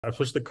I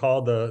officially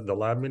call the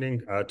lab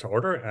meeting to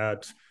order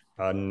at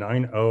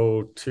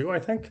 9:02, I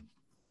think.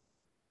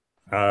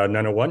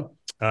 9:01.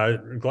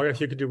 Gloria, if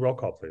you could do roll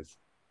call, please.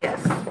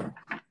 Yes.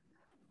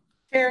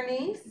 Chair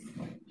Neese,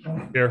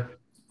 Here.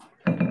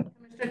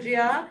 Commissioner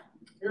Gia,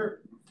 Here.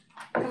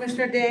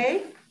 Commissioner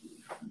Day,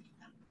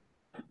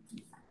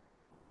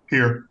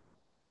 Here.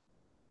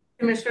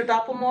 Commissioner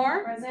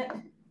Dopplemore,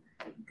 Present.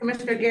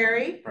 Commissioner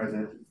Gary,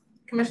 Present.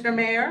 Commissioner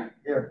Mayer.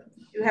 Here.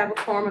 You have a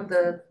quorum of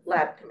the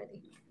lab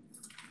committee.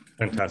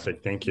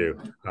 Fantastic. Thank you.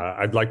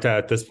 I'd like to,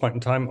 at this point in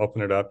time,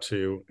 open it up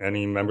to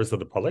any members of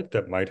the public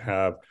that might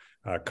have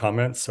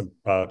comments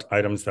about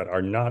items that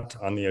are not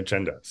on the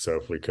agenda. So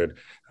if we could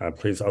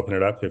please open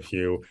it up if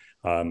you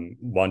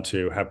want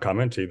to have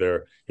comment,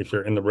 either if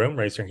you're in the room,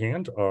 raise your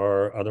hand,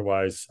 or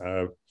otherwise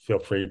feel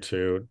free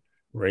to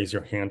raise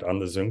your hand on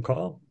the Zoom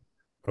call.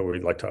 But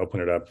we'd like to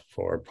open it up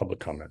for public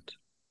comment.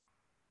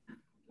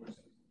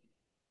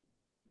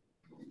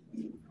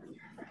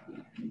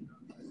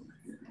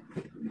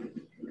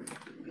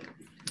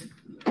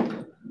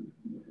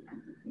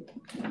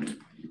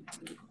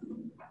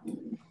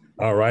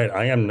 All right,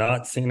 I am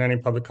not seeing any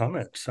public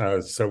comment. So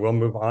we'll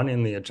move on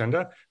in the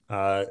agenda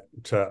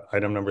to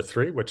item number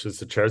 3, which is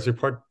the chair's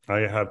report. I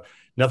have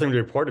nothing to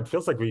report. It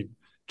feels like we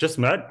just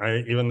met,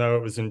 even though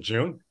it was in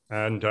June,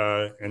 and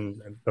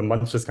the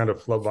months just kind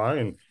of flow by,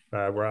 and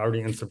we're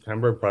already in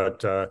September,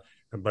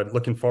 but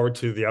looking forward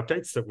to the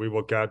updates that we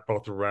will get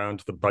both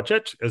around the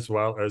budget as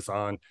well as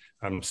on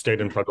state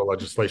and federal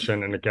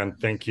legislation. And again,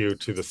 thank you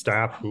to the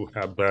staff who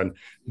have been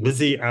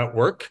busy at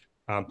work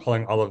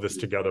pulling all of this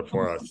together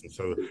for us. And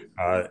so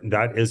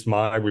that is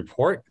my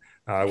report.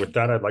 With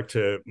that, I'd like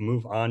to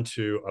move on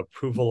to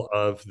approval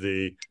of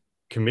the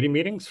committee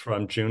meetings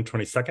from June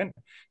 22nd.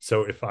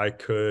 So if I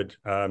could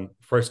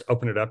first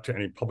open it up to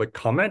any public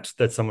comment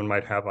that someone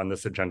might have on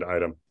this agenda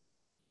item.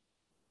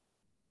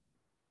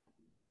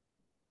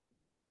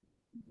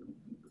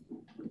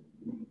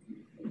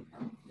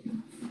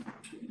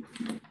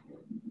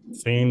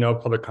 Seeing no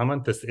public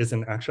comment, this is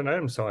an action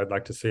item, so I'd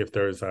like to see if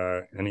there's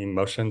any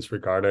motions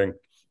regarding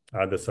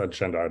this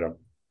agenda item.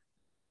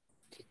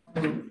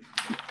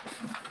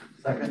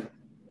 Second.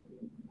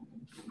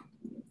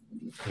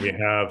 We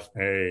have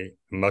a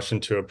motion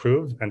to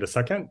approve and a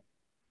second.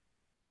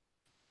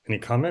 Any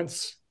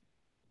comments?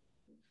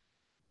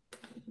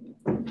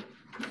 Do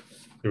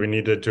we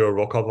need to do a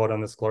roll call vote on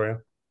this,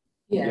 Gloria?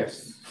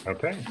 Yes.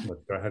 Okay,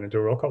 let's go ahead and do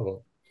a roll call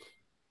vote.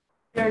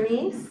 Chair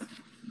Neese,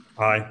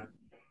 Aye.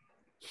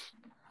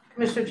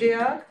 Commissioner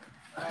Gia,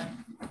 Aye.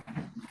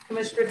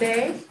 Commissioner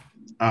Day,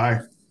 Aye.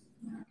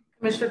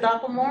 Commissioner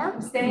Dopplemore,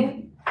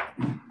 Abstain.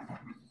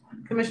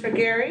 Commissioner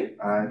Gary,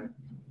 Aye.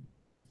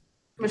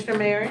 Commissioner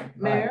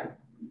Mayer.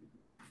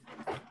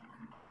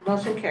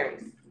 Motion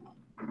carries.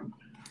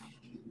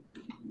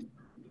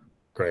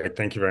 Great,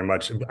 thank you very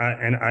much.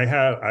 And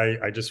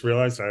I just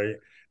realized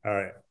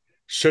I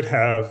should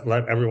have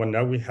let everyone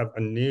know we have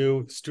a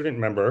new student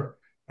member.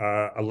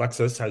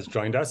 Alexis has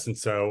joined us, and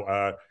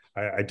so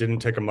I didn't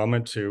take a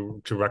moment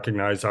to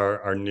recognize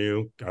our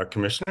new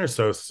commissioner.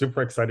 So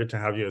super excited to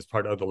have you as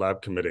part of the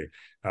lab committee,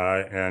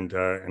 and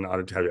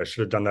honored to have you. I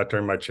should have done that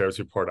during my chair's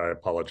report. I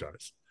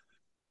apologize.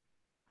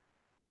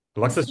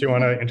 Alexis, do you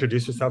want to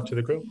introduce yourself to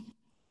the group?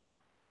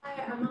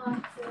 Hi, I'm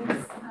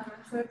Alexis. I'm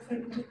so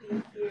excited to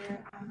be here.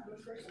 I'm a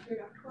first-year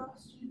doctoral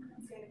student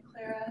at Santa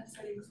Clara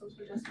studying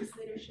social justice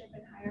leadership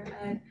in higher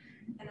ed,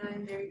 and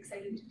I'm very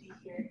excited to be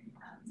here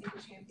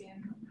to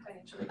champion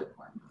financial aid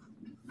reform.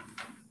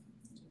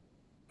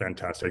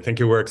 Fantastic. Thank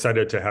you. We're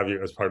excited to have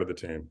you as part of the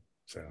team.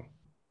 So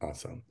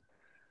awesome.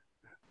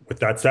 With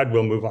that said,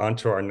 we'll move on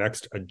to our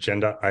next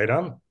agenda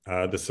item.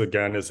 This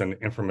again is an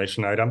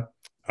information item,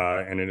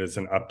 and it is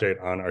an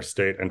update on our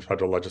state and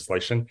federal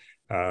legislation.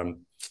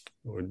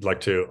 We'd like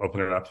to open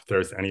it up if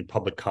there's any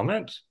public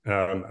comment.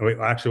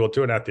 Actually, we'll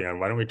do it at the end.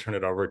 Why don't we turn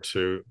it over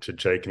to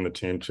Jake and the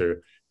team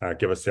to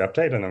give us the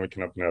update, and then we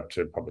can open it up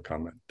to public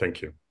comment.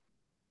 Thank you.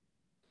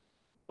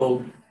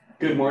 Well,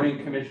 good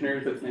morning,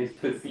 commissioners. It's nice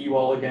to see you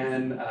all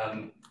again.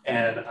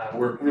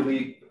 We're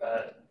really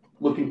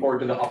looking forward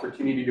to the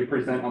opportunity to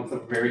present on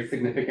some very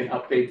significant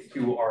updates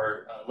to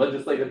our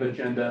legislative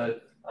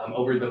agenda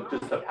over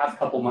just the past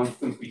couple months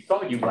since we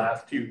saw you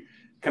last. To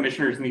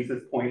Commissioner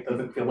Neese's point,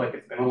 doesn't feel like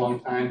it's been a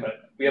long time,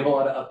 but we have a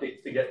lot of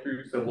updates to get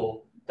through, so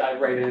we'll dive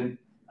right in.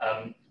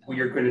 We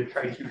are going to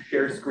try to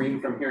share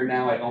screen from here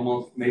now. I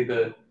almost made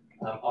the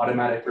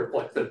automatic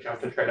reflexive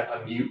jump to try to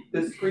unmute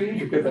this screen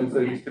because I'm so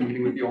used to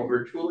meeting with you all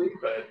virtually,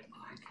 but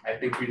I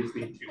think we just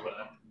need to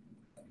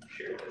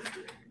share this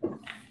screen.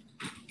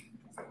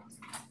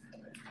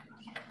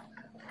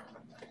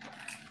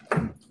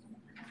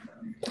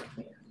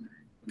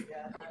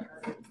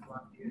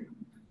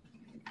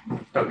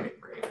 Okay,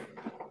 great.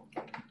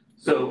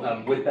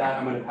 So with that,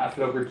 I'm going to pass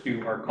it over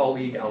to our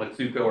colleague, Alex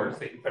Zuko, our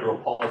state and federal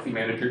policy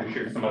manager, to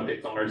share some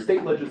updates on our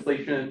state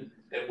legislation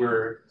that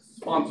we're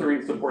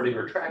sponsoring, supporting,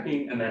 or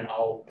tracking, and then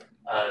I'll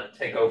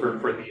take over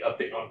for the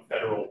update on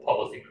federal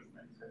policy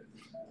movement.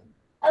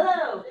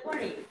 Hello, good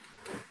morning.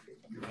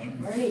 Good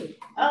morning.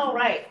 All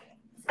right.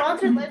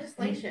 Sponsored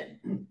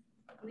legislation.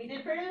 We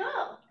did pretty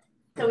well.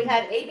 So we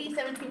had AB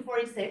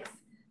 1746.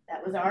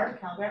 That was our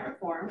Cal Grant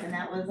reform, and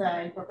that was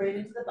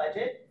incorporated into the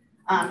budget.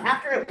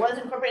 After it was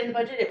incorporated in the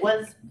budget, it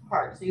was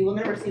hard. So you will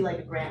never see like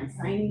a grand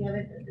signing of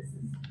it, but this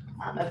is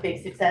a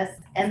big success.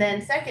 And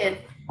then second,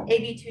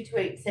 AB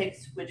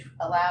 2286, which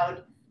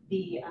allowed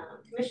the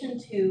commission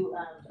to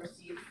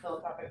receive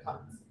philanthropic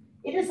funds.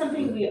 It is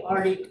something we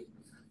already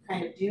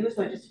kind of do,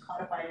 so I just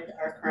codified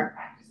our current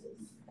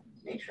practices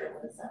to make sure it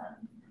was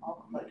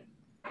all good.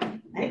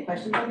 Any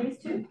questions on these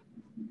two?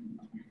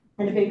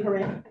 And a big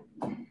hooray.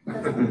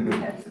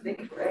 That's a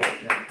big hooray.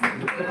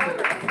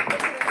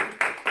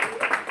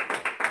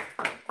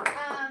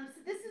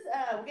 So this is,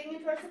 we're getting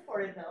into our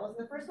supported bills.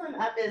 And the first one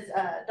up is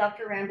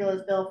Dr.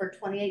 Rambula's bill for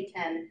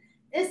 2810.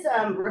 This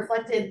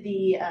reflected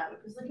the,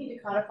 was looking to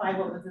codify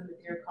what was in the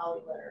Dear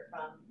Colleague letter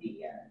from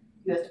the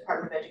U.S.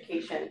 Department of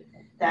Education,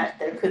 that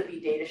there could be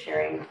data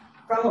sharing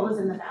from what was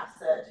in the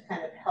FAFSA to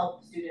kind of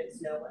help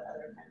students know what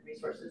other kind of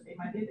resources they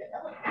might be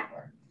eligible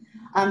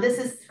for. This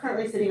is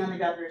currently sitting on the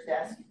governor's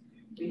desk.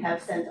 We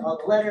have sent all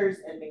the letters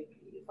and made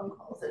phone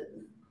calls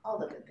and all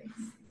the good things.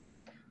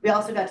 We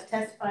also got to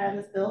testify on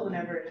this bill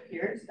whenever it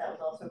appeared, so that was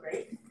also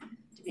great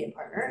to be a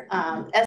partner.